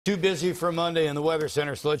Too busy for Monday in the Weather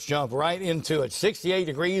Center, so let's jump right into it. 68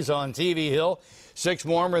 degrees on TV Hill, 6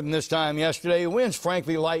 warmer than this time yesterday. Winds,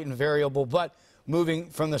 frankly, light and variable, but moving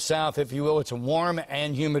from the south, if you will. It's a warm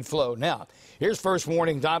and humid flow. Now, here's first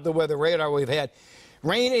warning, top the weather radar. We've had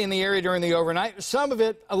rain in the area during the overnight, some of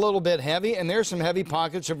it a little bit heavy, and there's some heavy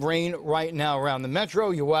pockets of rain right now around the metro.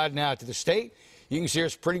 You widen out to the state. You can see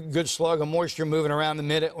there's a pretty good slug of moisture moving around the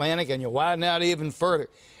mid-Atlantic, and you widen out even further.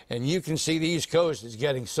 And you can see the East Coast is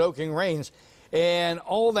getting soaking rains. And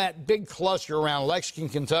all that big cluster around Lexington,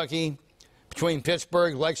 Kentucky, between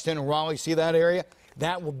Pittsburgh, Lexington, and Raleigh, see that area?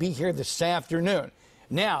 That will be here this afternoon.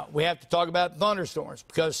 Now, we have to talk about thunderstorms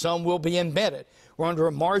because some will be embedded. We're under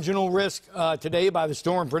a marginal risk today by the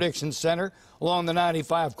Storm Prediction Center along the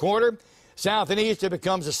 95 corridor. South and east, it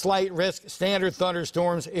becomes a slight risk. Standard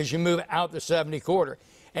thunderstorms as you move out the 70 corridor.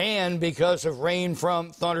 And because of rain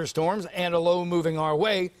from thunderstorms and a low moving our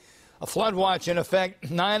way, a flood watch in effect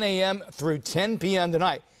 9 a.m. through 10 p.m.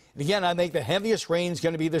 tonight. And again, I think the heaviest rain is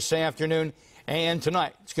going to be this afternoon and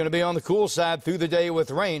tonight. It's going to be on the cool side through the day with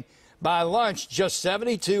rain. By lunch, just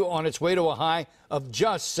 72 on its way to a high of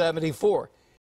just 74.